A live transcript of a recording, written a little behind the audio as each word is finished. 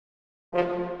Hello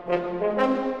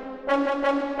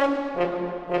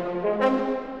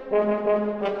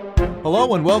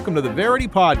and welcome to the Verity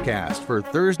Podcast for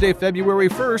Thursday, February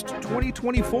 1st,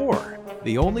 2024.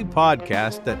 The only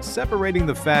podcast that's separating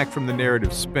the fact from the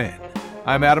narrative spin.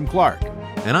 I'm Adam Clark.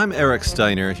 And I'm Eric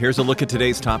Steiner. Here's a look at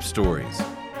today's top stories.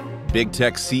 Big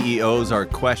tech CEOs are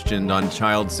questioned on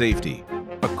child safety.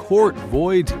 A court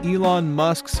voids Elon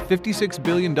Musk's $56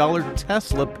 billion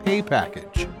Tesla pay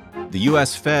package. The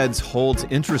U.S. Feds holds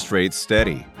interest rates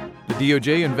steady. The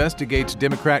DOJ investigates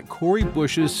Democrat Cori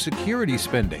Bush's security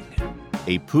spending.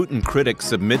 A Putin critic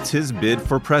submits his bid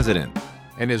for president.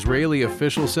 An Israeli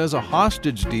official says a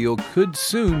hostage deal could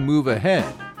soon move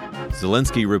ahead.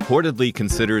 Zelensky reportedly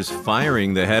considers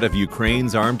firing the head of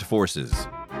Ukraine's armed forces.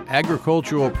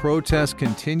 Agricultural protests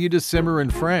continue to simmer in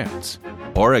France.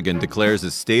 Oregon declares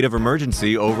a state of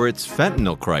emergency over its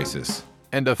fentanyl crisis.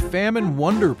 And a famine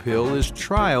wonder pill is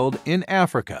trialed in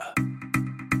Africa.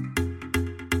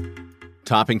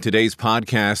 Topping today's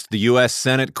podcast, the U.S.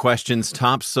 Senate questions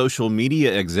top social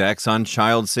media execs on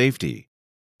child safety.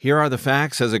 Here are the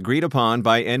facts as agreed upon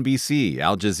by NBC,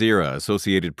 Al Jazeera,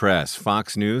 Associated Press,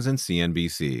 Fox News, and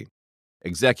CNBC.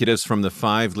 Executives from the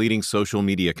 5 leading social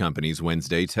media companies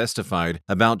Wednesday testified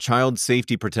about child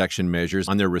safety protection measures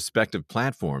on their respective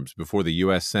platforms before the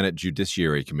U.S. Senate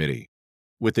Judiciary Committee.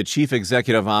 With the chief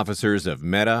executive officers of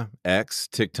Meta, X,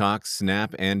 TikTok,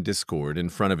 Snap, and Discord in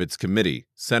front of its committee,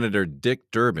 Senator Dick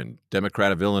Durbin,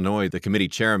 Democrat of Illinois, the committee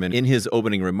chairman, in his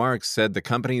opening remarks said the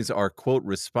companies are, quote,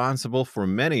 responsible for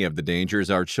many of the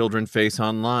dangers our children face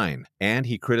online, and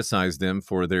he criticized them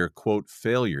for their, quote,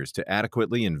 failures to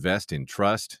adequately invest in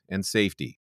trust and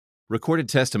safety. Recorded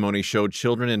testimony showed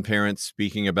children and parents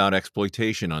speaking about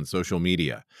exploitation on social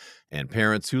media, and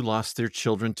parents who lost their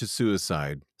children to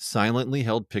suicide silently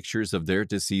held pictures of their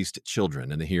deceased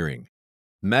children in the hearing.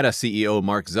 Meta CEO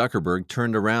Mark Zuckerberg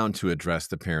turned around to address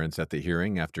the parents at the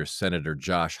hearing after Senator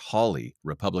Josh Hawley,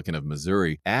 Republican of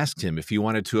Missouri, asked him if he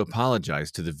wanted to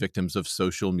apologize to the victims of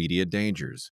social media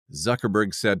dangers.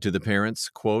 Zuckerberg said to the parents,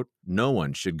 quote, "No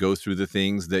one should go through the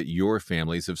things that your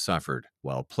families have suffered,"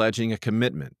 while pledging a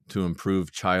commitment to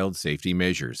improve child safety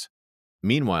measures.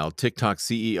 Meanwhile, TikTok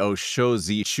CEO Shou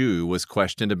Zi was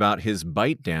questioned about his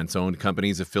ByteDance-owned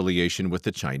company's affiliation with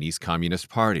the Chinese Communist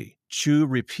Party. Chu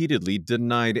repeatedly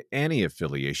denied any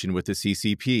affiliation with the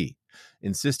CCP,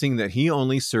 insisting that he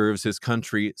only serves his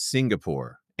country,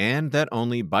 Singapore, and that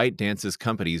only ByteDance's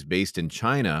companies based in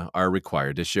China are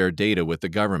required to share data with the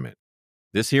government.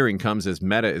 This hearing comes as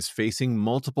Meta is facing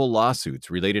multiple lawsuits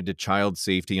related to child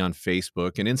safety on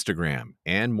Facebook and Instagram,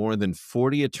 and more than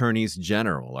 40 attorneys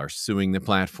general are suing the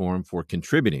platform for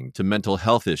contributing to mental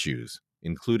health issues,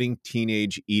 including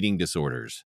teenage eating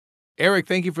disorders. Eric,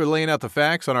 thank you for laying out the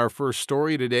facts on our first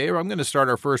story today. I'm going to start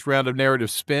our first round of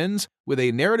narrative spins with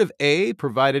a narrative A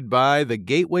provided by the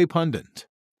Gateway Pundit.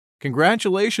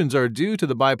 Congratulations are due to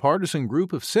the bipartisan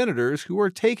group of senators who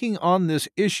are taking on this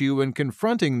issue and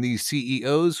confronting these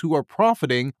CEOs who are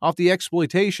profiting off the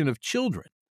exploitation of children.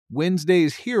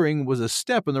 Wednesday's hearing was a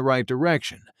step in the right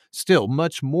direction. Still,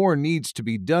 much more needs to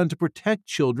be done to protect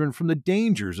children from the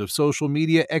dangers of social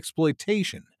media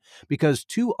exploitation, because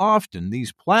too often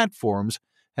these platforms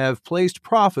have placed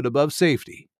profit above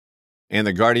safety. And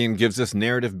The Guardian gives us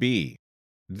narrative B.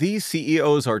 These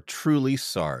CEOs are truly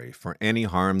sorry for any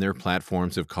harm their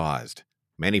platforms have caused.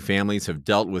 Many families have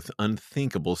dealt with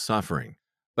unthinkable suffering.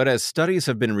 But as studies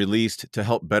have been released to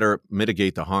help better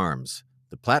mitigate the harms,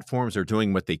 the platforms are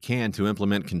doing what they can to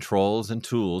implement controls and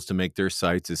tools to make their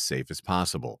sites as safe as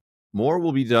possible. More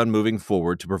will be done moving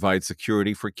forward to provide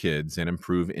security for kids and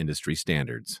improve industry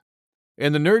standards.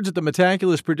 And the nerds at the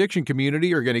Metaculous prediction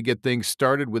community are going to get things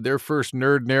started with their first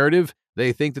nerd narrative.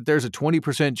 They think that there's a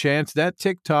 20% chance that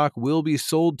TikTok will be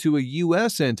sold to a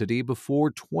U.S. entity before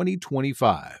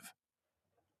 2025.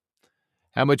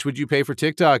 How much would you pay for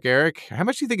TikTok, Eric? How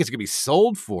much do you think it's going to be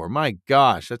sold for? My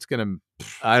gosh, that's going to...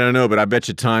 I don't know, but I bet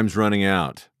you time's running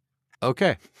out.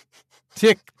 Okay.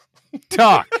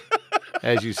 TikTok,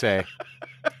 as you say.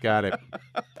 Got it.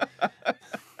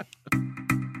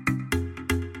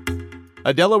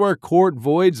 A Delaware court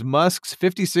voids Musk's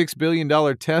 $56 billion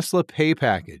Tesla pay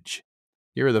package.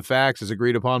 Here are the facts as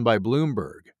agreed upon by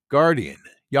Bloomberg, Guardian,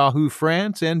 Yahoo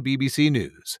France, and BBC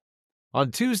News.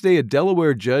 On Tuesday, a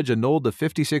Delaware judge annulled the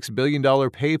 $56 billion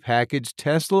pay package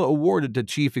Tesla awarded to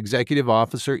Chief Executive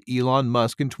Officer Elon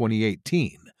Musk in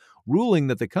 2018, ruling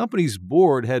that the company's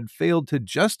board had failed to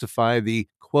justify the,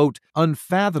 quote,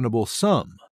 unfathomable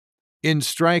sum. In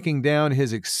striking down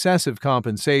his excessive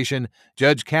compensation,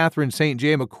 Judge Catherine St.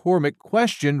 J. McCormick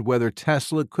questioned whether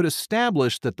Tesla could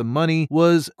establish that the money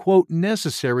was, quote,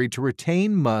 necessary to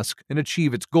retain Musk and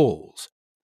achieve its goals.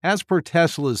 As per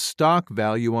Tesla's stock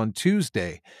value on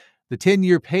Tuesday, the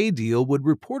 10-year pay deal would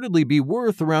reportedly be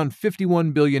worth around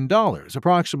 $51 billion,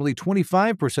 approximately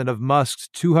 25% of Musk's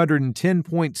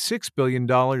 $210.6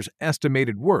 billion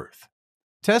estimated worth.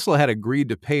 Tesla had agreed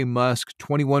to pay Musk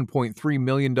 $21.3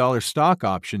 million stock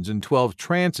options in 12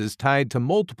 tranches tied to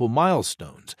multiple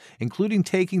milestones, including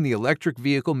taking the electric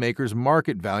vehicle maker's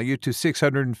market value to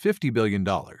 $650 billion.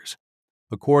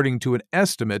 According to an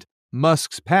estimate,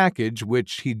 Musk's package,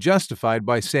 which he justified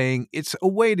by saying it's a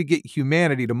way to get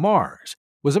humanity to Mars,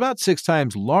 was about 6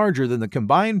 times larger than the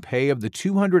combined pay of the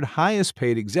 200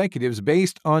 highest-paid executives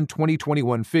based on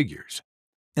 2021 figures.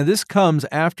 And this comes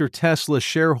after Tesla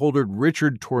shareholder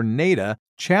Richard Tornada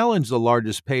challenged the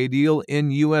largest pay deal in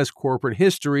U.S. corporate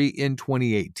history in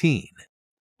 2018.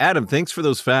 Adam, thanks for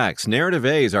those facts. Narrative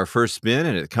A is our first spin,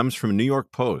 and it comes from New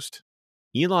York Post.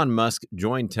 Elon Musk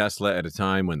joined Tesla at a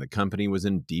time when the company was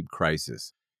in deep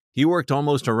crisis. He worked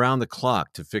almost around the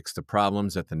clock to fix the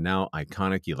problems at the now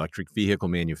iconic electric vehicle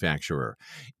manufacturer.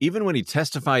 Even when he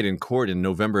testified in court in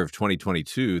November of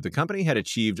 2022, the company had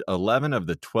achieved 11 of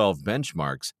the 12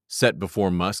 benchmarks set before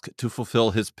Musk to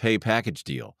fulfill his pay package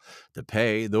deal. The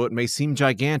pay, though it may seem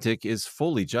gigantic, is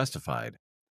fully justified.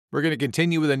 We're going to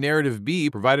continue with a narrative B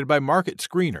provided by Market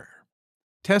Screener.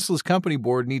 Tesla's company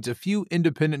board needs a few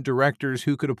independent directors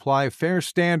who could apply fair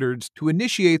standards to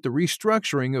initiate the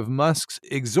restructuring of Musk's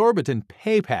exorbitant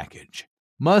pay package.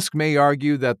 Musk may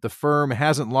argue that the firm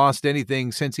hasn't lost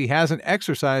anything since he hasn't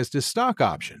exercised his stock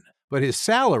option, but his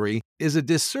salary is a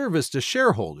disservice to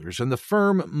shareholders, and the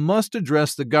firm must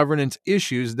address the governance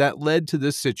issues that led to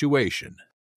this situation.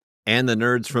 And the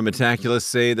nerds from Metaculus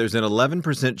say there's an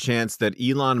 11% chance that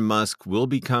Elon Musk will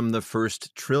become the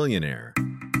first trillionaire.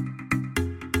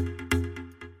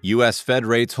 U.S. Fed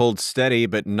rates hold steady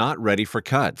but not ready for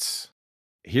cuts.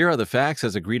 Here are the facts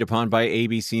as agreed upon by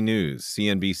ABC News,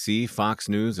 CNBC, Fox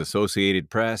News, Associated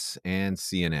Press, and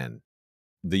CNN.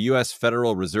 The U.S.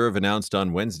 Federal Reserve announced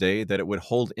on Wednesday that it would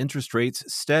hold interest rates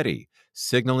steady,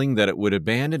 signaling that it would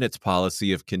abandon its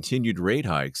policy of continued rate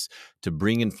hikes to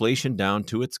bring inflation down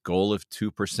to its goal of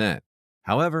 2%.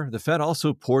 However, the Fed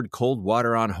also poured cold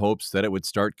water on hopes that it would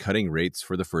start cutting rates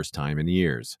for the first time in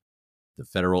years. The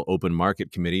Federal Open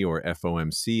Market Committee, or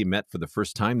FOMC, met for the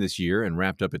first time this year and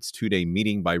wrapped up its 2-day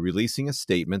meeting by releasing a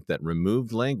statement that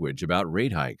removed language about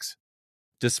rate hikes.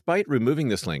 Despite removing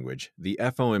this language, the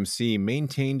FOMC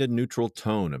maintained a neutral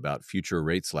tone about future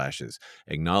rate slashes,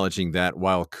 acknowledging that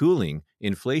while cooling,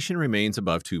 inflation remains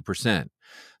above 2%.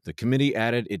 The committee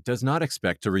added it does not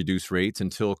expect to reduce rates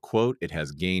until, quote, it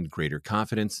has gained greater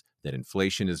confidence that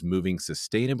inflation is moving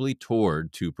sustainably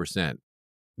toward 2%.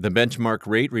 The benchmark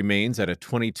rate remains at a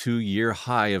 22-year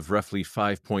high of roughly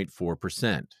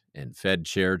 5.4%, and Fed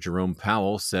Chair Jerome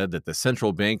Powell said that the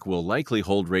central bank will likely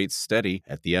hold rates steady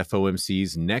at the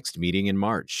FOMC's next meeting in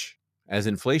March. As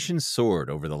inflation soared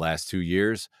over the last 2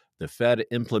 years, the Fed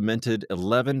implemented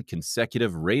 11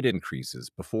 consecutive rate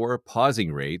increases before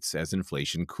pausing rates as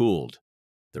inflation cooled.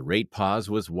 The rate pause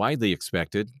was widely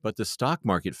expected, but the stock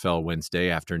market fell Wednesday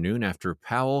afternoon after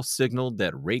Powell signaled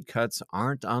that rate cuts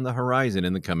aren't on the horizon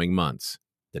in the coming months.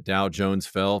 The Dow Jones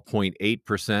fell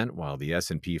 0.8%, while the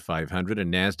S&P 500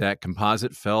 and NASDAQ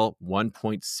Composite fell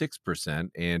 1.6%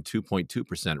 and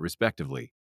 2.2%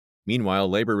 respectively. Meanwhile,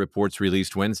 labor reports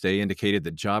released Wednesday indicated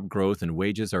that job growth and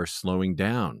wages are slowing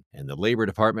down, and the Labor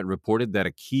Department reported that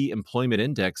a key employment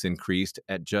index increased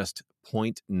at just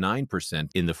 0.9%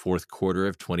 in the fourth quarter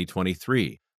of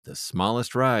 2023, the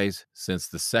smallest rise since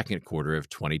the second quarter of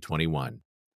 2021.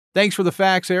 Thanks for the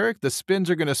facts, Eric. The spins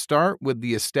are going to start with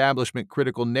the establishment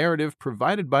critical narrative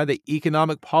provided by the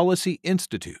Economic Policy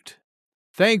Institute.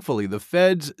 Thankfully, the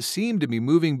Feds seem to be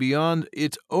moving beyond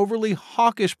its overly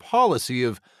hawkish policy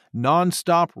of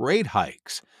nonstop rate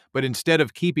hikes, but instead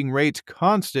of keeping rates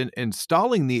constant and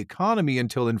stalling the economy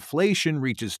until inflation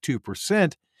reaches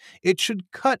 2%, it should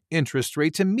cut interest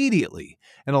rates immediately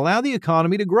and allow the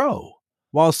economy to grow.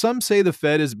 While some say the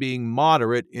Fed is being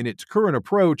moderate in its current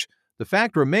approach, the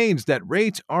fact remains that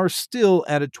rates are still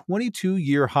at a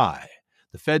 22-year high.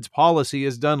 The Fed's policy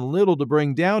has done little to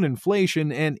bring down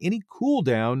inflation, and any cool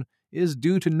down is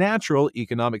due to natural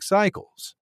economic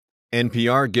cycles.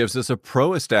 NPR gives us a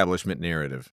pro-establishment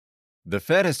narrative. The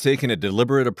Fed has taken a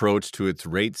deliberate approach to its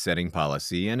rate setting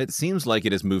policy, and it seems like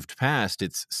it has moved past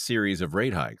its series of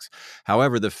rate hikes.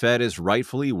 However, the Fed is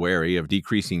rightfully wary of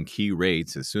decreasing key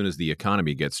rates as soon as the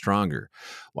economy gets stronger.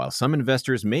 While some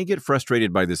investors may get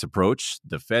frustrated by this approach,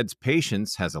 the Fed's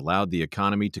patience has allowed the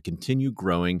economy to continue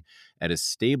growing at a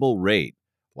stable rate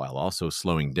while also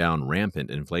slowing down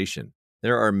rampant inflation.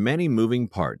 There are many moving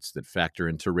parts that factor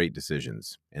into rate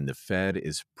decisions, and the Fed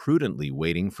is prudently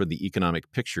waiting for the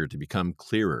economic picture to become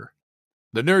clearer.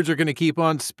 The nerds are going to keep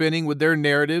on spinning with their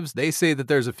narratives. They say that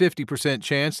there's a 50%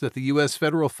 chance that the U.S.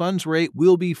 federal funds rate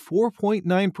will be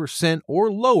 4.9%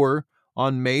 or lower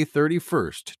on May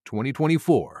 31st,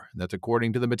 2024. That's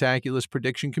according to the Metaculus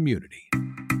prediction community.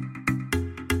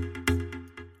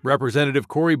 Representative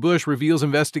Cori Bush reveals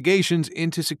investigations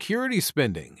into security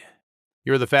spending.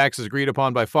 Here are the facts as agreed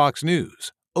upon by Fox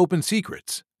News, Open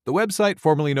Secrets, the website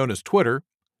formerly known as Twitter,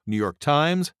 New York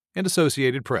Times, and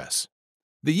Associated Press.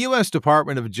 The U.S.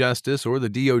 Department of Justice, or the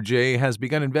DOJ, has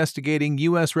begun investigating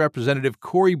U.S. Representative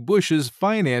Cori Bush's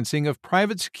financing of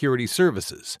private security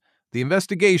services. The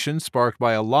investigation, sparked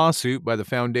by a lawsuit by the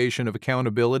Foundation of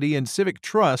Accountability and Civic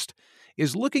Trust,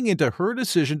 is looking into her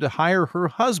decision to hire her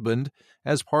husband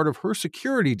as part of her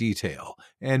security detail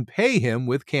and pay him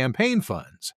with campaign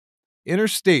funds. In her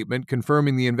statement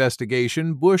confirming the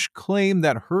investigation, Bush claimed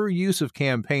that her use of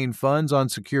campaign funds on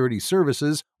security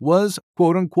services was,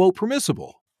 quote-unquote,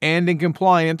 permissible and in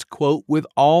compliance, quote, with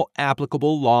all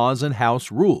applicable laws and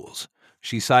House rules.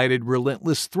 She cited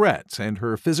relentless threats and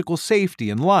her physical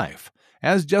safety and life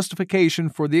as justification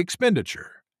for the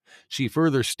expenditure. She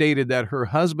further stated that her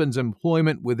husband's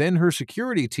employment within her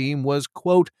security team was,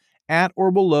 quote, at or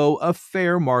below a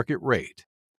fair market rate.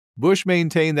 Bush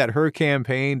maintained that her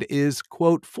campaign is,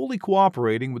 quote, fully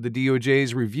cooperating with the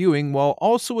DOJ's reviewing while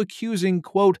also accusing,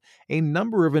 quote, a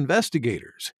number of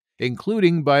investigators,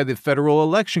 including by the Federal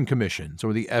Election Commissions,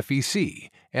 or the FEC,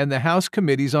 and the House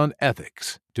Committees on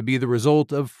Ethics, to be the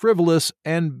result of frivolous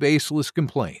and baseless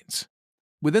complaints.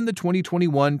 Within the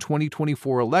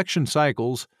 2021-2024 election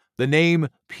cycles, the name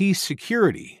Peace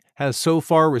Security has so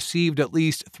far received at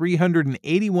least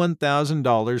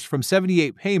 $381,000 from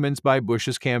 78 payments by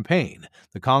Bush's campaign,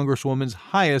 the Congresswoman's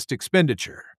highest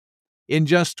expenditure. In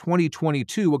just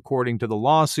 2022, according to the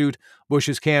lawsuit,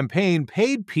 Bush's campaign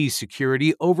paid Peace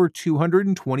Security over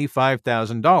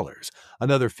 $225,000,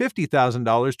 another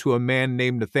 $50,000 to a man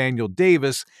named Nathaniel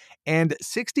Davis, and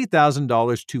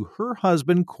 $60,000 to her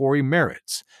husband, Corey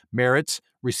Meritz. Meritz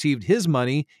received his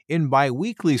money in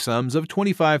biweekly sums of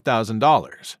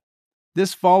 $25,000.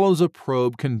 This follows a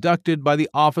probe conducted by the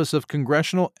Office of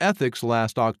Congressional Ethics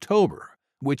last October,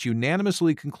 which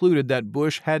unanimously concluded that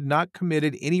Bush had not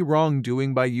committed any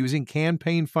wrongdoing by using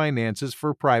campaign finances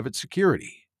for private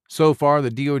security. So far,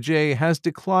 the DOJ has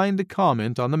declined to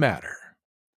comment on the matter.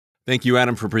 Thank you,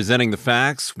 Adam, for presenting the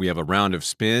facts. We have a round of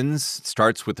spins. It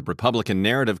starts with the Republican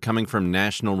narrative coming from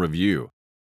National Review.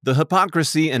 The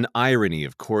hypocrisy and irony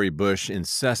of Cori Bush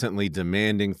incessantly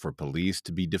demanding for police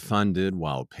to be defunded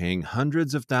while paying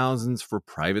hundreds of thousands for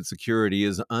private security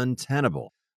is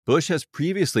untenable. Bush has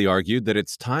previously argued that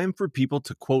it's time for people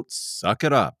to, quote, suck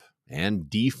it up and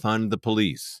defund the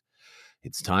police.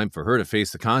 It's time for her to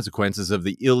face the consequences of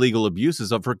the illegal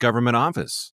abuses of her government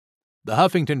office. The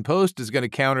Huffington Post is going to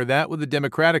counter that with a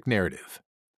Democratic narrative.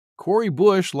 Cori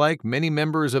Bush, like many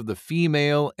members of the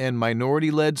female and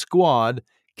minority-led squad,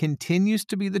 continues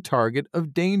to be the target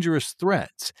of dangerous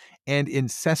threats and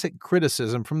incessant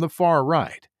criticism from the far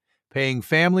right. Paying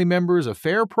family members a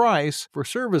fair price for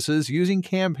services using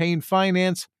campaign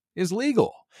finance is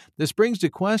legal. This brings to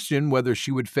question whether she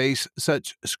would face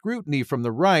such scrutiny from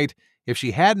the right if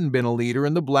she hadn't been a leader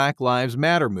in the Black Lives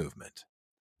Matter movement.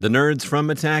 The nerds from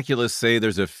Metaculus say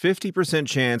there's a 50%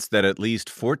 chance that at least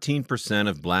 14%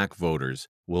 of black voters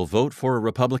will vote for a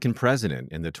Republican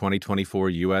president in the 2024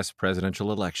 U.S.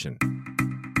 presidential election.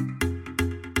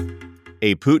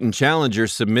 A Putin challenger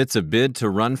submits a bid to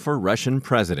run for Russian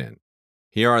president.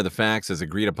 Here are the facts as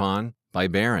agreed upon by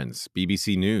Barron's,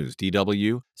 BBC News,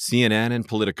 DW, CNN, and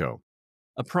Politico.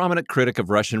 A prominent critic of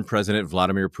Russian President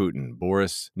Vladimir Putin,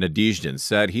 Boris Nadezhdin,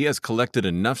 said he has collected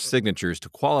enough signatures to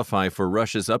qualify for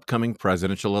Russia's upcoming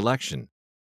presidential election.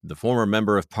 The former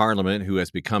member of parliament, who has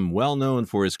become well known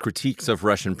for his critiques of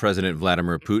Russian President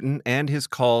Vladimir Putin and his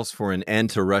calls for an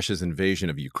end to Russia's invasion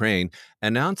of Ukraine,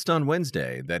 announced on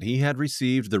Wednesday that he had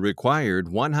received the required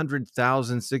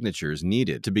 100,000 signatures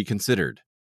needed to be considered.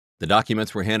 The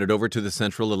documents were handed over to the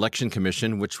Central Election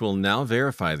Commission, which will now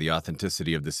verify the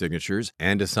authenticity of the signatures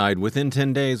and decide within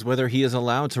 10 days whether he is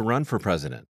allowed to run for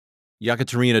president.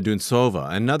 Yekaterina Duntsova,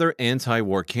 another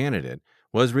anti-war candidate,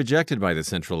 was rejected by the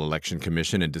Central Election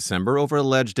Commission in December over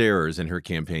alleged errors in her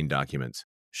campaign documents.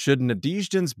 Should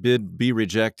Nadezhdin's bid be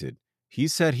rejected, he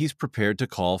said he's prepared to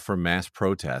call for mass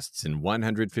protests in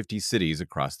 150 cities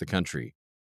across the country.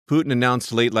 Putin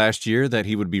announced late last year that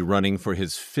he would be running for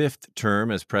his fifth term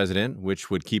as president, which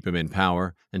would keep him in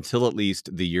power until at least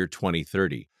the year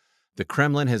 2030. The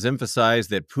Kremlin has emphasized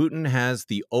that Putin has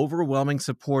the overwhelming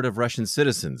support of Russian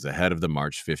citizens ahead of the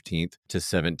March 15th to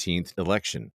 17th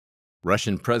election.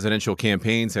 Russian presidential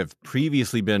campaigns have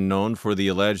previously been known for the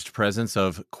alleged presence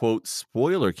of, quote,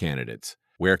 spoiler candidates,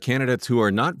 where candidates who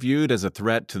are not viewed as a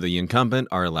threat to the incumbent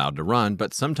are allowed to run,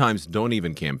 but sometimes don't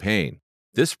even campaign.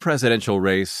 This presidential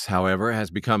race, however,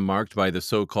 has become marked by the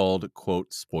so-called,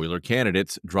 quote, spoiler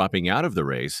candidates dropping out of the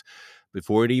race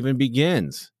before it even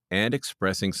begins and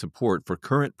expressing support for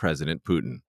current President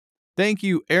Putin. Thank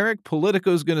you, Eric.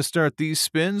 Politico's going to start these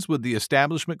spins with the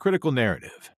establishment critical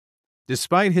narrative.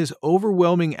 Despite his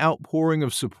overwhelming outpouring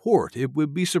of support, it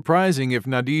would be surprising if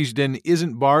Nadezhdin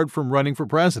isn't barred from running for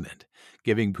president,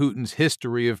 giving Putin's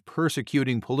history of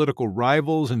persecuting political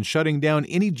rivals and shutting down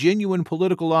any genuine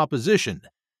political opposition.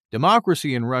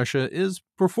 Democracy in Russia is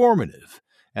performative,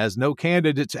 as no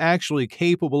candidates actually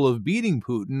capable of beating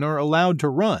Putin are allowed to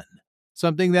run,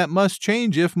 something that must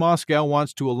change if Moscow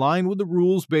wants to align with the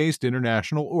rules-based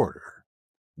international order.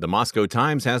 The Moscow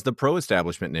Times has the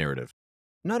pro-establishment narrative.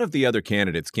 None of the other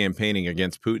candidates campaigning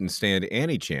against Putin stand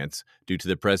any chance due to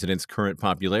the president's current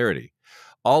popularity.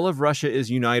 All of Russia is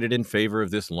united in favor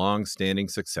of this long-standing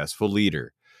successful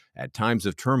leader. At times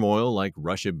of turmoil, like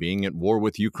Russia being at war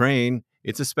with Ukraine,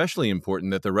 it's especially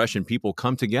important that the Russian people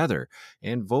come together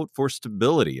and vote for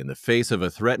stability in the face of a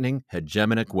threatening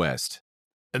hegemonic West.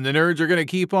 And the nerds are going to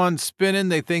keep on spinning.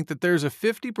 They think that there's a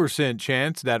 50%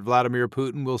 chance that Vladimir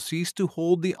Putin will cease to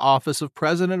hold the office of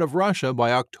president of Russia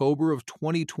by October of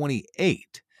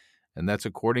 2028. And that's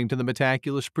according to the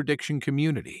Metaculus prediction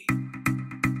community.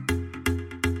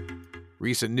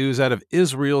 Recent news out of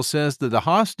Israel says that the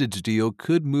hostage deal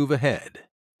could move ahead.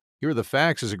 Here are the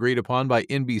facts as agreed upon by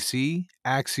NBC,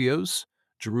 Axios,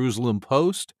 Jerusalem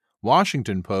Post,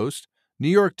 Washington Post, New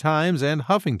York Times, and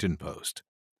Huffington Post.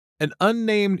 An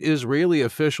unnamed Israeli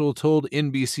official told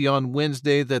NBC on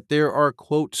Wednesday that there are,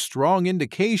 quote, strong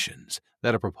indications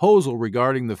that a proposal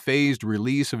regarding the phased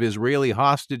release of Israeli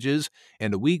hostages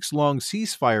and a weeks-long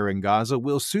ceasefire in Gaza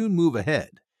will soon move ahead.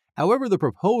 However, the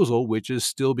proposal, which is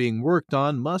still being worked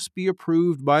on, must be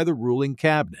approved by the ruling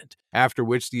cabinet, after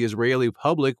which the Israeli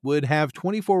public would have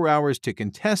 24 hours to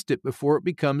contest it before it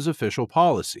becomes official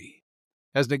policy.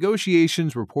 As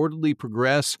negotiations reportedly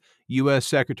progress, U.S.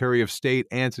 Secretary of State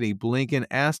Antony Blinken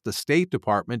asked the State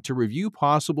Department to review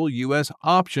possible U.S.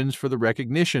 options for the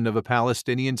recognition of a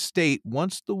Palestinian state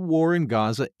once the war in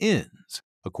Gaza ends,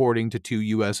 according to two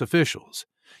U.S. officials.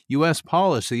 U.S.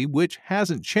 policy, which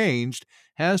hasn't changed,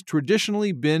 has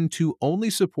traditionally been to only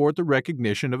support the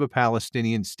recognition of a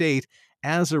Palestinian state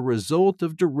as a result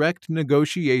of direct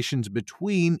negotiations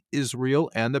between Israel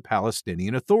and the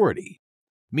Palestinian Authority.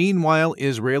 Meanwhile,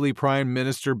 Israeli Prime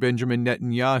Minister Benjamin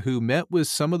Netanyahu met with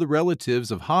some of the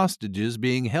relatives of hostages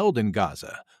being held in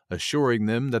Gaza, assuring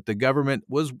them that the government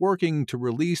was working to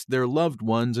release their loved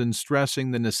ones and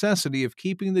stressing the necessity of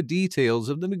keeping the details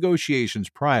of the negotiations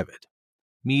private.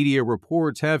 Media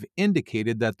reports have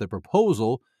indicated that the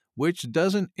proposal, which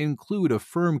doesn't include a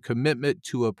firm commitment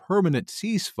to a permanent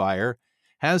ceasefire,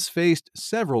 has faced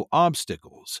several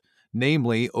obstacles,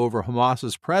 namely over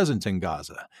Hamas's presence in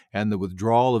Gaza and the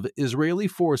withdrawal of Israeli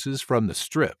forces from the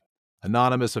Strip.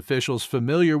 Anonymous officials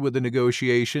familiar with the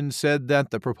negotiations said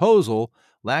that the proposal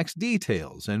lacks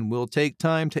details and will take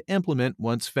time to implement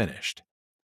once finished.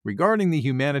 Regarding the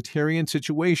humanitarian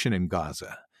situation in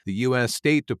Gaza, the U.S.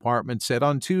 State Department said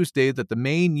on Tuesday that the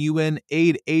main UN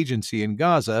aid agency in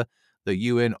Gaza, the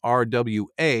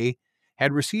UNRWA,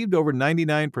 had received over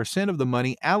 99% of the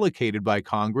money allocated by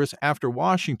Congress after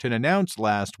Washington announced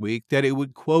last week that it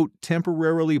would, quote,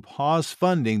 temporarily pause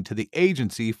funding to the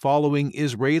agency following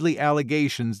Israeli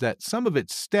allegations that some of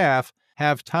its staff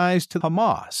have ties to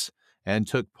Hamas and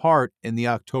took part in the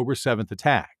October 7th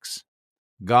attacks.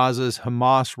 Gaza's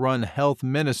Hamas-run health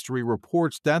ministry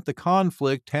reports that the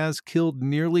conflict has killed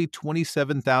nearly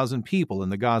 27,000 people in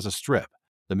the Gaza Strip,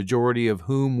 the majority of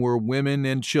whom were women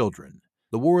and children.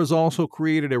 The war has also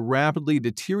created a rapidly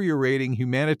deteriorating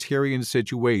humanitarian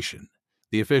situation.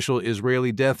 The official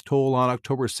Israeli death toll on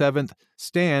October 7th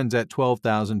stands at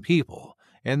 12,000 people,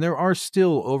 and there are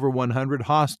still over 100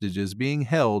 hostages being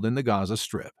held in the Gaza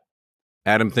Strip.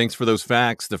 Adam, thanks for those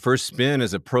facts. The first spin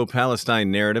is a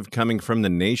pro-Palestine narrative coming from The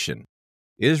Nation.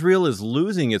 Israel is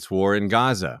losing its war in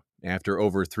Gaza. After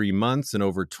over 3 months and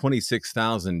over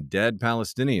 26,000 dead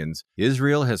Palestinians,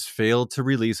 Israel has failed to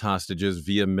release hostages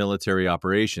via military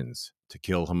operations, to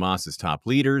kill Hamas's top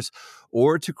leaders,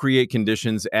 or to create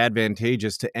conditions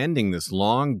advantageous to ending this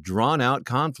long, drawn-out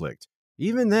conflict.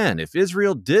 Even then, if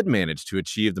Israel did manage to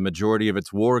achieve the majority of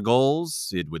its war goals,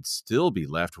 it would still be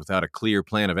left without a clear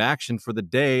plan of action for the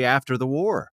day after the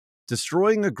war.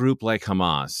 Destroying a group like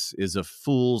Hamas is a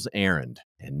fool's errand,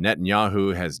 and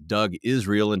Netanyahu has dug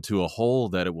Israel into a hole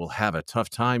that it will have a tough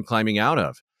time climbing out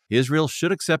of. Israel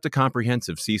should accept a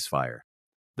comprehensive ceasefire.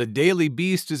 The Daily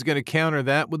Beast is going to counter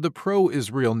that with the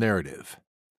pro-Israel narrative.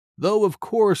 Though, of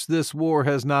course, this war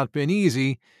has not been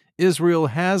easy, Israel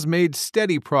has made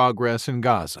steady progress in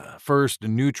Gaza, first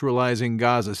neutralizing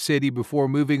Gaza City before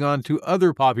moving on to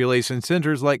other population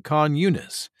centers like Khan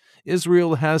Yunis.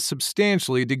 Israel has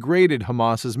substantially degraded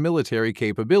Hamas's military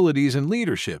capabilities and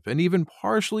leadership, and even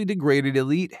partially degraded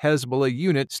elite Hezbollah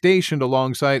units stationed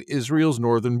alongside Israel's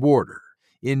northern border.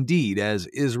 Indeed, as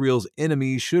Israel's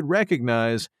enemies should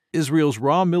recognize, Israel's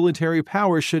raw military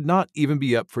power should not even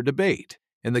be up for debate,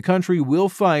 and the country will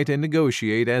fight and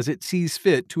negotiate as it sees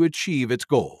fit to achieve its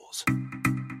goals.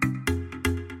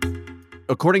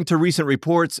 According to recent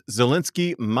reports,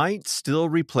 Zelensky might still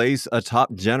replace a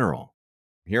top general.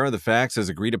 Here are the facts as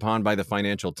agreed upon by the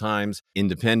Financial Times,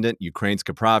 Independent,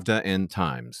 Ukrainska Pravda, and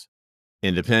Times.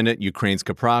 Independent,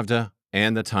 Ukrainska Pravda,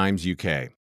 and the Times UK.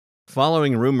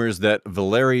 Following rumors that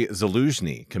Valery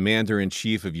Zaluzhny,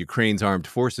 commander-in-chief of Ukraine's armed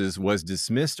forces, was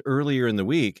dismissed earlier in the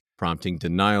week, prompting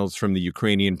denials from the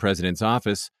Ukrainian president's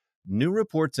office, new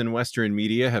reports in Western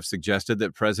media have suggested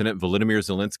that President Volodymyr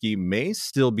Zelensky may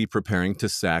still be preparing to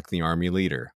sack the army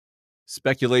leader.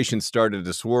 Speculation started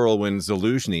to swirl when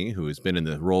Zaluzhny, who has been in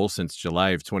the role since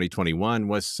July of 2021,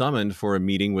 was summoned for a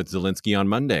meeting with Zelensky on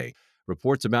Monday.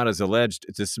 Reports about his alleged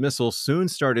dismissal soon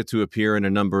started to appear in a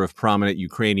number of prominent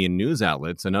Ukrainian news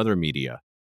outlets and other media.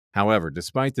 However,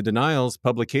 despite the denials,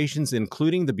 publications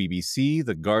including the BBC,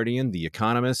 The Guardian, The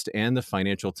Economist, and the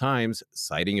Financial Times,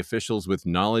 citing officials with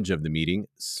knowledge of the meeting,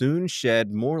 soon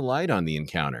shed more light on the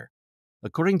encounter.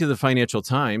 According to the Financial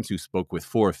Times, who spoke with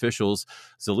 4 officials,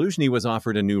 Zaluzhny was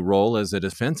offered a new role as a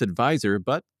defense advisor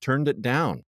but turned it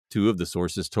down. 2 of the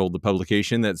sources told the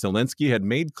publication that Zelensky had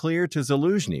made clear to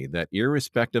Zaluzhny that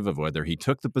irrespective of whether he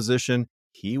took the position,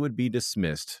 he would be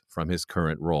dismissed from his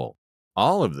current role.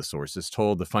 All of the sources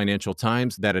told the Financial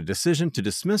Times that a decision to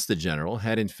dismiss the general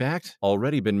had in fact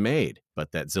already been made,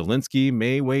 but that Zelensky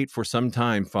may wait for some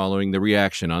time following the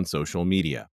reaction on social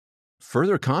media.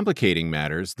 Further complicating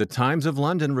matters, the Times of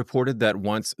London reported that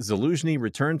once Zaluzhny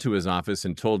returned to his office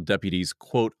and told deputies,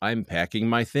 quote, "I'm packing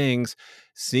my things,"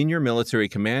 senior military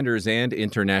commanders and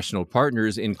international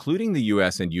partners, including the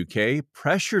US and UK,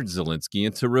 pressured Zelensky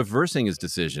into reversing his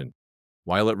decision.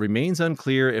 While it remains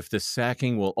unclear if the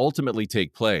sacking will ultimately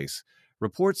take place,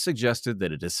 reports suggested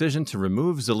that a decision to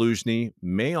remove Zaluzhny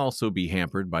may also be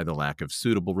hampered by the lack of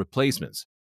suitable replacements.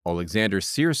 Oleksandr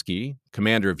Syrsky,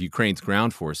 commander of Ukraine's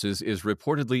ground forces, is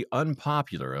reportedly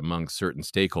unpopular among certain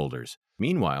stakeholders.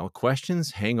 Meanwhile,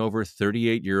 questions hang over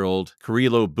 38-year-old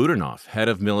Kirilo Budanov, head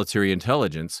of military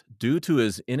intelligence, due to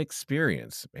his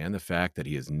inexperience and the fact that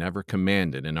he has never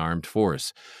commanded an armed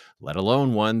force, let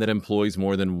alone one that employs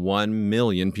more than 1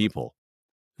 million people.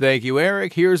 Thank you,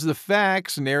 Eric. Here's the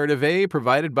facts, narrative A,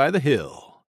 provided by The Hill.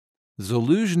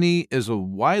 Zaluzhny is a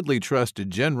widely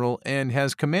trusted general and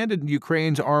has commanded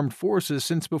Ukraine's armed forces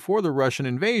since before the Russian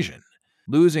invasion.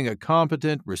 Losing a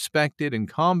competent, respected, and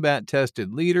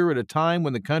combat-tested leader at a time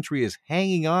when the country is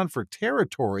hanging on for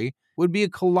territory would be a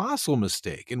colossal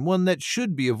mistake and one that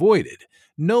should be avoided.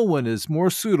 No one is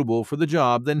more suitable for the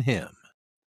job than him.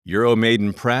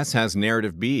 Euromaidan Press has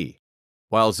narrative B.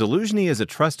 While Zaluzhny is a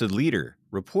trusted leader,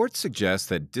 reports suggest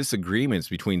that disagreements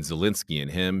between Zelensky and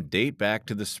him date back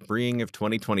to the spring of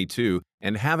 2022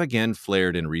 and have again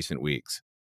flared in recent weeks.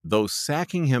 Though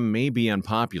sacking him may be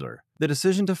unpopular, the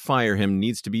decision to fire him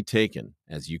needs to be taken,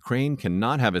 as Ukraine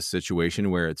cannot have a situation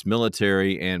where its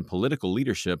military and political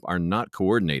leadership are not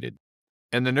coordinated.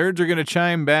 And the nerds are going to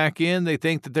chime back in. They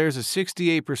think that there's a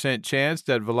 68% chance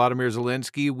that Volodymyr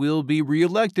Zelensky will be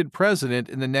reelected president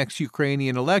in the next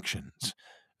Ukrainian elections.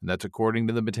 And that's according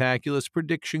to the Metaculus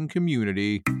prediction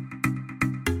community.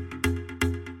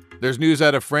 There's news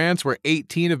out of France where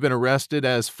 18 have been arrested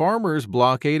as farmers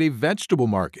blockade a vegetable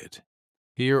market.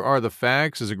 Here are the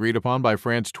facts as agreed upon by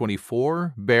France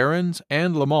 24, Barron's,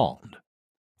 and Le Monde.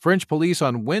 French police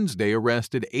on Wednesday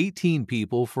arrested 18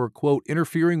 people for, quote,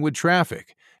 interfering with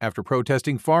traffic after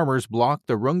protesting farmers blocked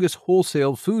the Rungus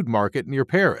wholesale food market near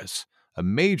Paris, a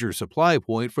major supply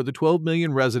point for the 12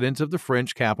 million residents of the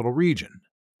French capital region.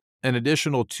 An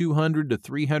additional 200 to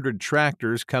 300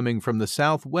 tractors coming from the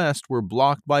southwest were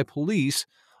blocked by police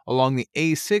along the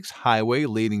A6 highway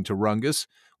leading to Rungus,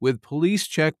 with police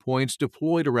checkpoints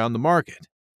deployed around the market.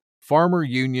 Farmer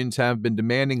unions have been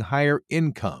demanding higher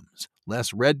incomes,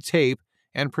 less red tape,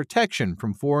 and protection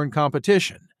from foreign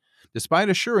competition, despite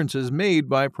assurances made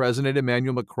by President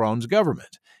Emmanuel Macron's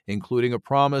government, including a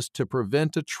promise to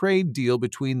prevent a trade deal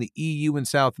between the EU and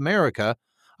South America.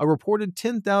 A reported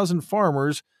 10,000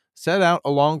 farmers set out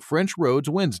along French roads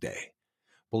Wednesday.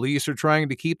 Police are trying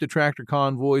to keep the tractor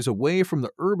convoys away from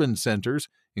the urban centers,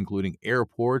 including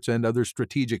airports and other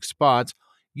strategic spots,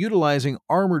 utilizing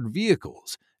armored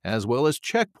vehicles as well as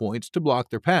checkpoints to block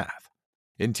their path.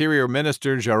 Interior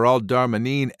Minister Gérald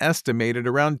Darmanin estimated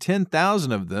around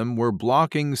 10,000 of them were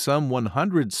blocking some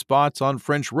 100 spots on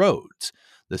French roads.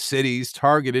 The cities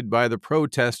targeted by the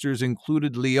protesters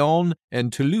included Lyon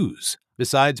and Toulouse,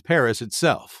 besides Paris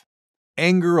itself.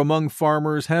 Anger among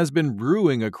farmers has been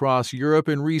brewing across Europe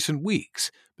in recent weeks.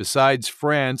 Besides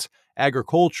France,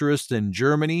 agriculturists in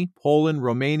Germany, Poland,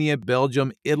 Romania,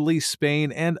 Belgium, Italy,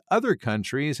 Spain, and other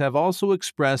countries have also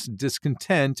expressed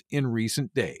discontent in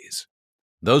recent days.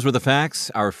 Those were the facts.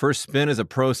 Our first spin is a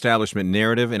pro-establishment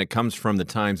narrative, and it comes from the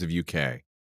Times of UK.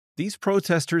 These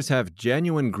protesters have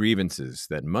genuine grievances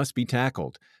that must be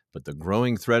tackled, but the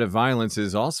growing threat of violence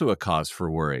is also a cause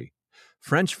for worry.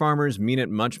 French farmers mean it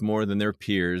much more than their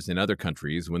peers in other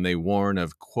countries when they warn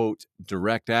of, quote,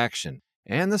 direct action.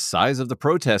 And the size of the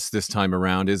protests this time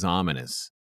around is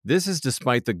ominous. This is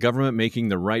despite the government making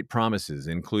the right promises,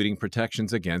 including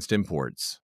protections against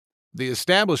imports. The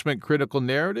establishment critical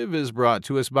narrative is brought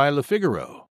to us by Le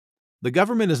Figaro. The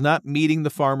government is not meeting the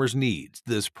farmers' needs.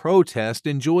 This protest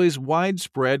enjoys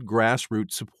widespread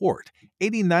grassroots support,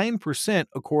 89%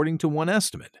 according to one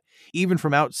estimate, even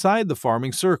from outside the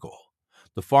farming circle.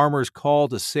 The farmers' call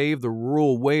to save the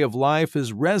rural way of life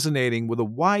is resonating with a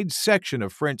wide section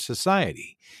of French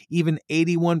society. Even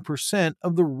 81%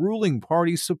 of the ruling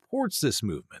party supports this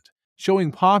movement,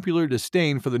 showing popular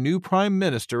disdain for the new prime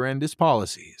minister and his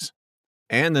policies.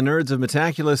 And the nerds of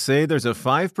Metaculus say there's a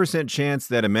 5% chance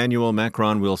that Emmanuel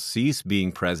Macron will cease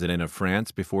being president of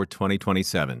France before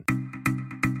 2027.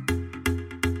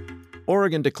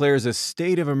 Oregon declares a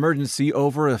state of emergency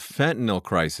over a fentanyl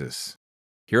crisis.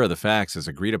 Here are the facts as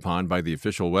agreed upon by the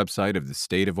official website of the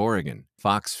state of Oregon,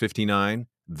 Fox 59,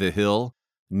 The Hill,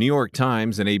 New York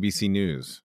Times, and ABC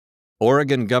News.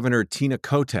 Oregon Governor Tina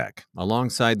Kotek,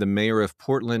 alongside the mayor of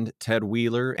Portland, Ted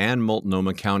Wheeler, and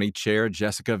Multnomah County Chair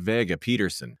Jessica Vega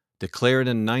Peterson, declared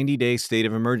a 90-day state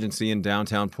of emergency in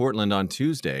downtown Portland on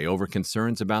Tuesday over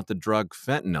concerns about the drug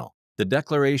fentanyl. The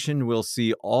declaration will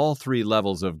see all three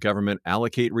levels of government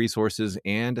allocate resources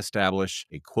and establish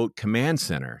a, quote, command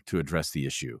center to address the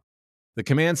issue. The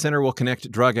command center will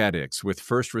connect drug addicts with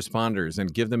first responders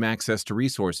and give them access to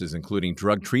resources including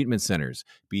drug treatment centers,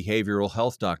 behavioral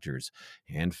health doctors,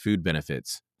 and food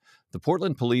benefits. The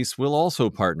Portland police will also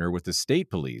partner with the state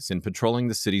police in patrolling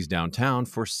the city's downtown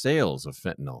for sales of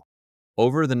fentanyl.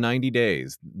 Over the 90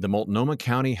 days, the Multnomah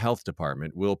County Health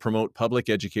Department will promote public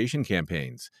education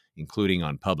campaigns, including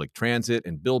on public transit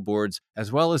and billboards, as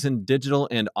well as in digital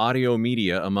and audio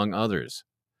media, among others.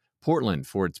 Portland,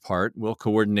 for its part, will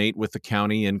coordinate with the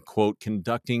county in, quote,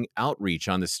 conducting outreach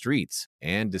on the streets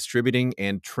and distributing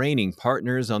and training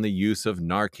partners on the use of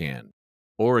Narcan.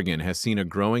 Oregon has seen a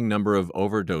growing number of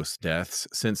overdose deaths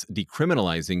since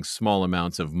decriminalizing small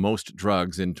amounts of most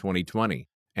drugs in 2020,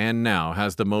 and now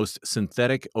has the most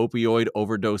synthetic opioid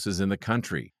overdoses in the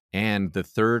country, and the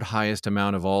third highest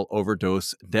amount of all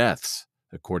overdose deaths,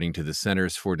 according to the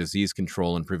Centers for Disease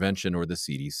Control and Prevention, or the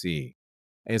CDC.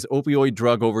 As opioid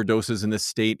drug overdoses in the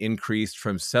state increased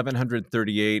from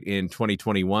 738 in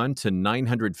 2021 to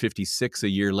 956 a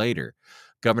year later,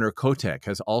 Governor Kotek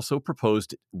has also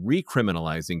proposed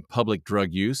recriminalizing public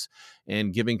drug use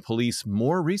and giving police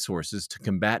more resources to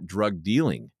combat drug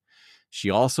dealing. She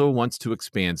also wants to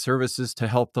expand services to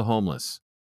help the homeless.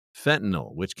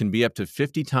 Fentanyl, which can be up to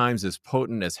 50 times as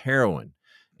potent as heroin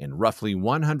and roughly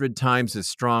 100 times as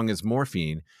strong as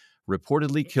morphine,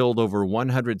 reportedly killed over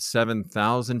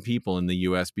 107,000 people in the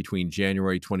U.S. between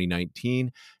January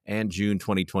 2019 and June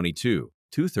 2022,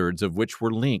 two-thirds of which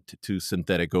were linked to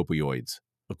synthetic opioids.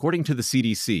 According to the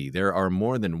CDC, there are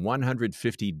more than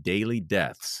 150 daily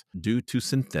deaths due to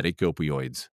synthetic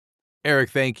opioids.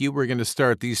 Eric, thank you. We're going to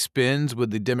start these spins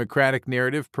with the Democratic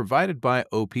narrative provided by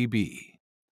OPB.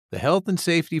 The health and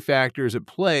safety factors at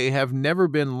play have never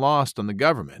been lost on the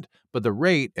government, but the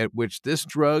rate at which this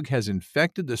drug has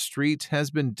infected the streets has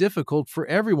been difficult for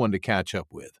everyone to catch up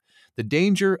with. The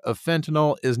danger of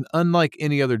fentanyl is unlike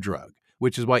any other drug.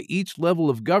 which is why each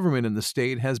level of government in the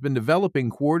state has been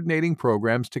developing coordinating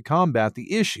programs to combat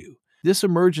the issue. This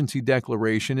emergency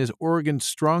declaration is Oregon's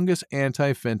strongest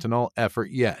anti-fentanyl effort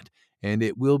yet, and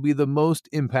it will be the most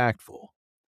impactful.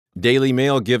 Daily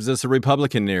Mail gives us a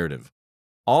Republican narrative.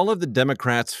 All of the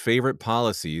Democrats' favorite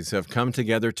policies have come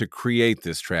together to create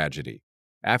this tragedy.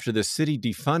 After the city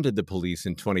defunded the police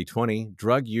in 2020,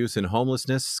 drug use and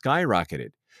homelessness skyrocketed,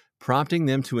 prompting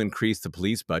them to increase the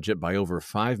police budget by over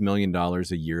 $5 million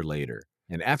a year later.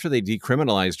 And after they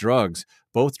decriminalized drugs,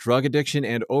 both drug addiction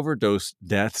and overdose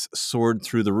deaths soared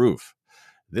through the roof.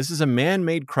 This is a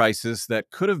man-made crisis that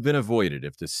could have been avoided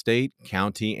if the state,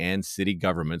 county, and city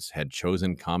governments had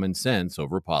chosen common sense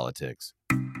over politics.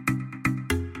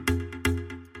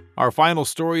 Our final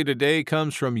story today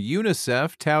comes from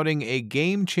UNICEF touting a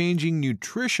game-changing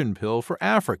nutrition pill for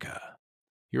Africa.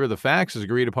 Here are the facts as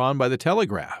agreed upon by The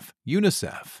Telegraph,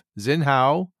 UNICEF,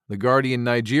 Zinhao, The Guardian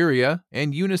Nigeria,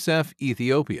 and UNICEF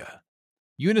Ethiopia.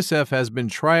 UNICEF has been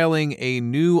trialing a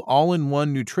new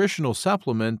all-in-one nutritional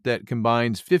supplement that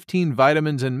combines 15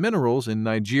 vitamins and minerals in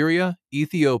Nigeria,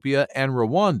 Ethiopia, and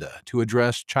Rwanda to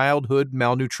address childhood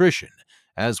malnutrition,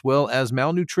 as well as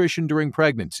malnutrition during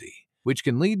pregnancy, which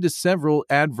can lead to several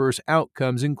adverse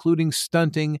outcomes including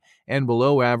stunting and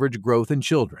below-average growth in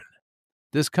children.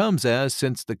 This comes as,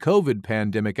 since the COVID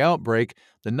pandemic outbreak,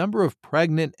 the number of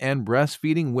pregnant and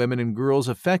breastfeeding women and girls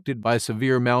affected by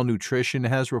severe malnutrition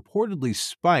has reportedly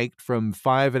spiked from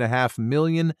 5.5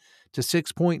 million to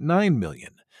 6.9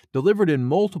 million. Delivered in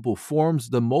multiple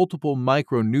forms, the multiple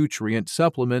micronutrient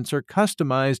supplements are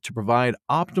customized to provide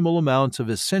optimal amounts of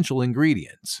essential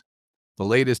ingredients. The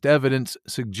latest evidence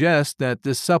suggests that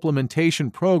this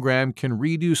supplementation program can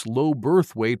reduce low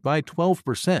birth weight by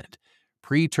 12%,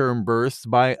 preterm births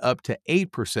by up to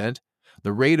 8%,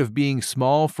 the rate of being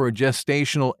small for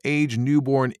gestational age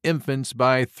newborn infants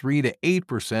by 3 to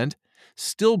 8%,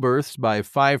 stillbirths by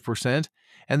 5%,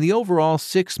 and the overall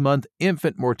 6-month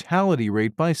infant mortality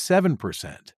rate by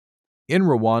 7%. In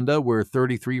Rwanda, where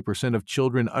 33% of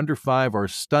children under 5 are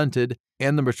stunted,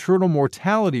 and the maternal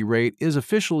mortality rate is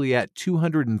officially at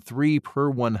 203 per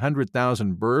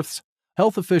 100,000 births,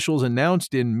 health officials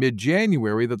announced in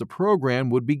mid-January that the program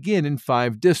would begin in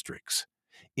 5 districts.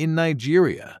 In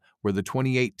Nigeria, where the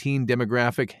 2018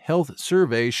 Demographic Health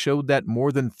Survey showed that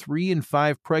more than 3 in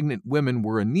 5 pregnant women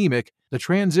were anemic, the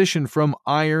transition from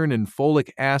iron and folic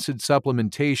acid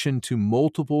supplementation to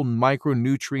multiple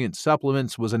micronutrient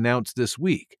supplements was announced this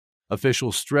week.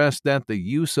 Officials stressed that the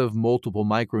use of multiple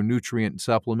micronutrient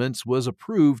supplements was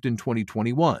approved in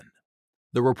 2021.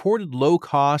 The reported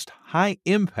low-cost,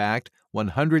 high-impact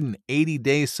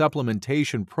 180-day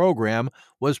supplementation program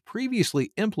was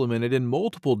previously implemented in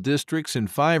multiple districts in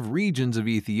 5 regions of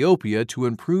Ethiopia to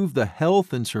improve the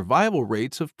health and survival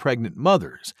rates of pregnant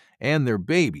mothers and their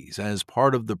babies as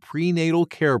part of the prenatal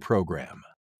care program.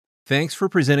 Thanks for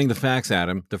presenting the facts,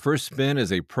 Adam. The first spin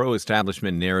is a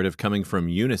pro-establishment narrative coming from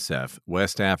UNICEF,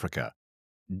 West Africa.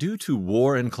 Due to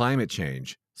war and climate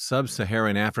change,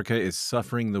 Sub-Saharan Africa is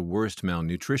suffering the worst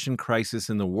malnutrition crisis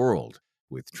in the world,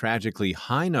 with tragically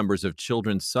high numbers of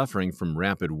children suffering from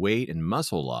rapid weight and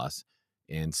muscle loss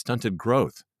and stunted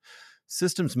growth.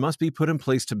 Systems must be put in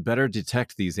place to better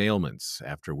detect these ailments,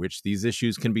 after which these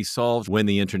issues can be solved when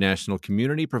the international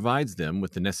community provides them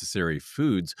with the necessary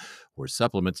foods or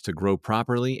supplements to grow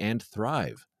properly and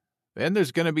thrive. Then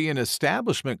there's going to be an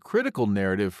establishment-critical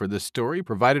narrative for this story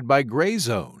provided by Gray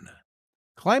Zone.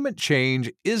 Climate change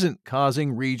isn't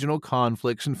causing regional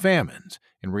conflicts and famines.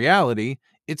 In reality,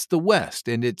 it's the West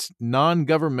and its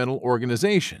non-governmental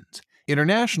organizations,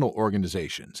 international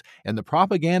organizations, and the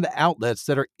propaganda outlets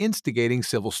that are instigating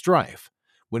civil strife.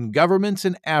 When governments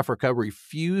in Africa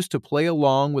refuse to play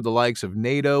along with the likes of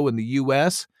NATO and the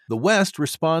U.S., the West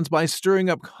responds by stirring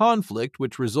up conflict,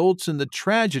 which results in the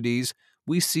tragedies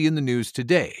we see in the news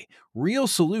today. Real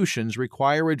solutions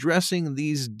require addressing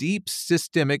these deep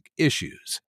systemic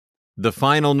issues. The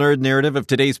final nerd narrative of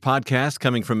today's podcast,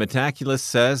 coming from Metaculus,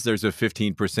 says there's a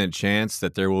 15% chance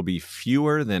that there will be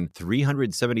fewer than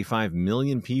 375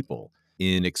 million people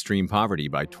in extreme poverty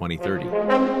by 2030.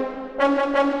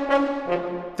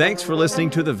 Thanks for listening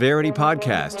to the Verity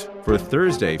Podcast for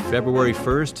Thursday, February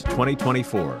 1st,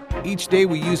 2024. Each day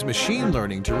we use machine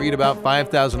learning to read about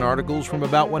 5,000 articles from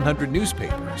about 100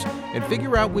 newspapers and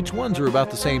figure out which ones are about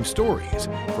the same stories.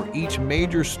 For each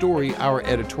major story, our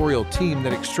editorial team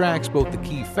that extracts both the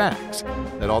key facts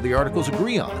that all the articles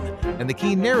agree on and the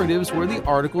key narratives where the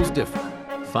articles differ.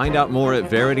 Find out more at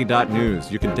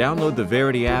Verity.news. You can download the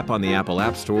Verity app on the Apple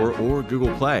App Store or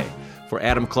Google Play. For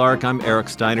Adam Clark, I'm Eric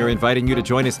Steiner, inviting you to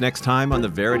join us next time on the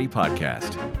Verity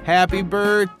Podcast. Happy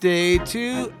birthday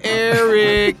to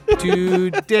Eric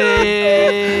today.